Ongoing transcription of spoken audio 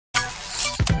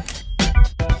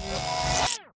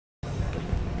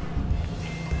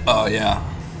Oh, yeah.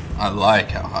 I like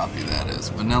how hoppy that is.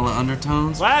 Vanilla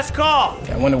undertones? Last call!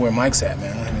 I wonder where Mike's at,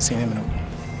 man. I haven't seen him in a...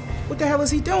 What the hell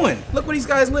is he doing? Look what he's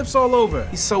got his lips all over.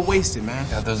 He's so wasted, man.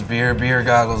 Got those beer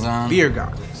goggles on? Beer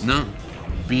goggles. No.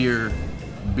 Beer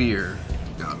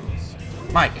goggles.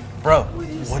 Mike, Bro,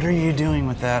 what are you doing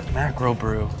with that macro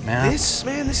brew, man? This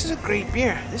is a great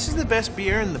beer. This is the best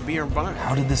beer in the beer barn.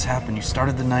 How did this happen? You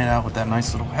started the night out with that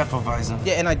nice little Hefeweizen.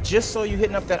 Yeah, and I just saw you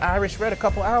hitting up that Irish Red a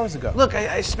couple hours ago. Look,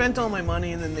 I spent all my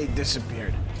money and then they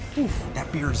disappeared. Oof,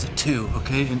 that beer is a 2,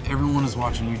 okay? And everyone is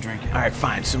watching you drink it. All right,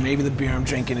 fine. So maybe the beer I'm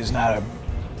drinking is not a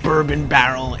bourbon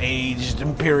barrel aged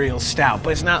imperial stout,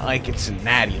 but it's not like it's a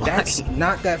natty. That's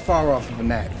not that far off of a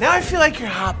natty. Now I feel like you're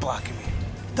hot blocking me.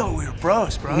 Thought we were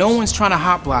bros. No one's trying to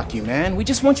hot block you, man. We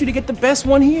just want you to get the best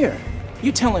one here.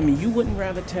 You telling me you wouldn't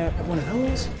rather tap one of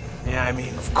those? Yeah, I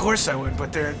mean, of course I would,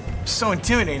 but they're so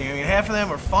intimidating. I mean, half of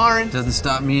them are foreign. doesn't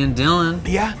stop me and Dylan.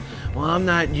 Yeah? Well, I'm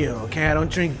not you, okay? I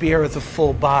don't drink beer with a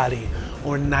full body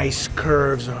or nice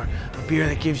curves or a beer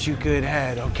that gives you good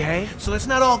head, okay? So let's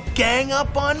not all gang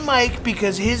up on Mike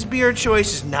because his beer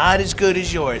choice is not as good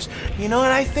as yours. You know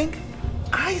what I think?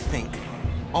 I think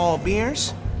all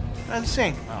beers are the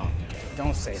same. Oh,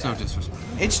 don't say So that.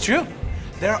 disrespectful. It's true.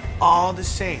 They're all the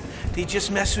same. They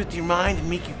just mess with your mind and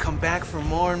make you come back for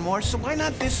more and more. So why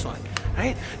not this one,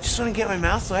 right? Just want to get my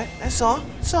mouth wet. That's all.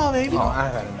 That's all, baby. Oh,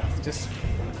 I've had enough. Just...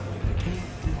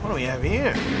 What do we have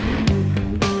here?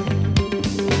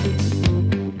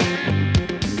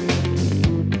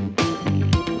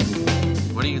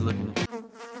 What are you looking at?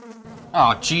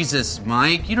 Oh, Jesus,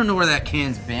 Mike. You don't know where that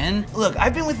can's been. Look,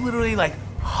 I've been with literally like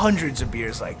hundreds of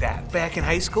beers like that. Back in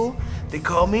high school, they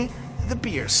called me the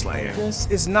Beer Slayer. This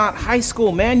is not high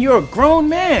school, man. You're a grown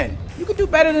man. You could do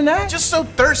better than that. Just so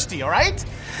thirsty, all right?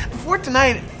 Before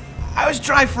tonight, I was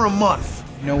dry for a month.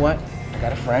 You know what? I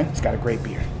got a friend. He's got a great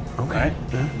beer. Okay.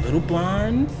 Little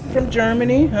blonde from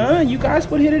Germany, huh? You guys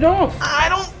would hit it off. I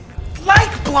don't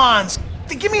like blondes.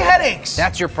 They give me headaches.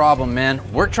 That's your problem, man.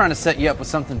 We're trying to set you up with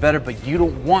something better, but you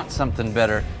don't want something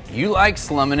better. You like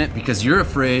slumming it because you're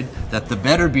afraid that the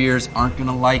better beers aren't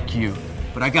gonna like you.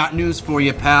 But I got news for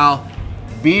you, pal.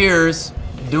 Beers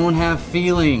don't have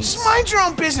feelings. Just mind your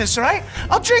own business, all right?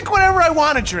 I'll drink whatever I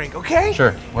want to drink, okay?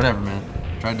 Sure, whatever, man.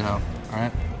 Tried to help. All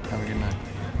right? Have a good night.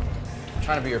 I'm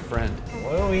trying to be your friend.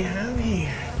 What do we have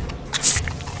here?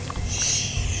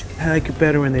 Shh. I like it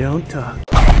better when they don't talk.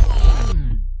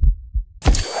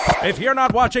 If you're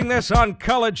not watching this on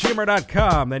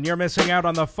collegehumor.com, then you're missing out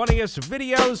on the funniest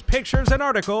videos, pictures, and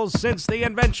articles since the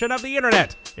invention of the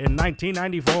internet in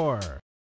 1994.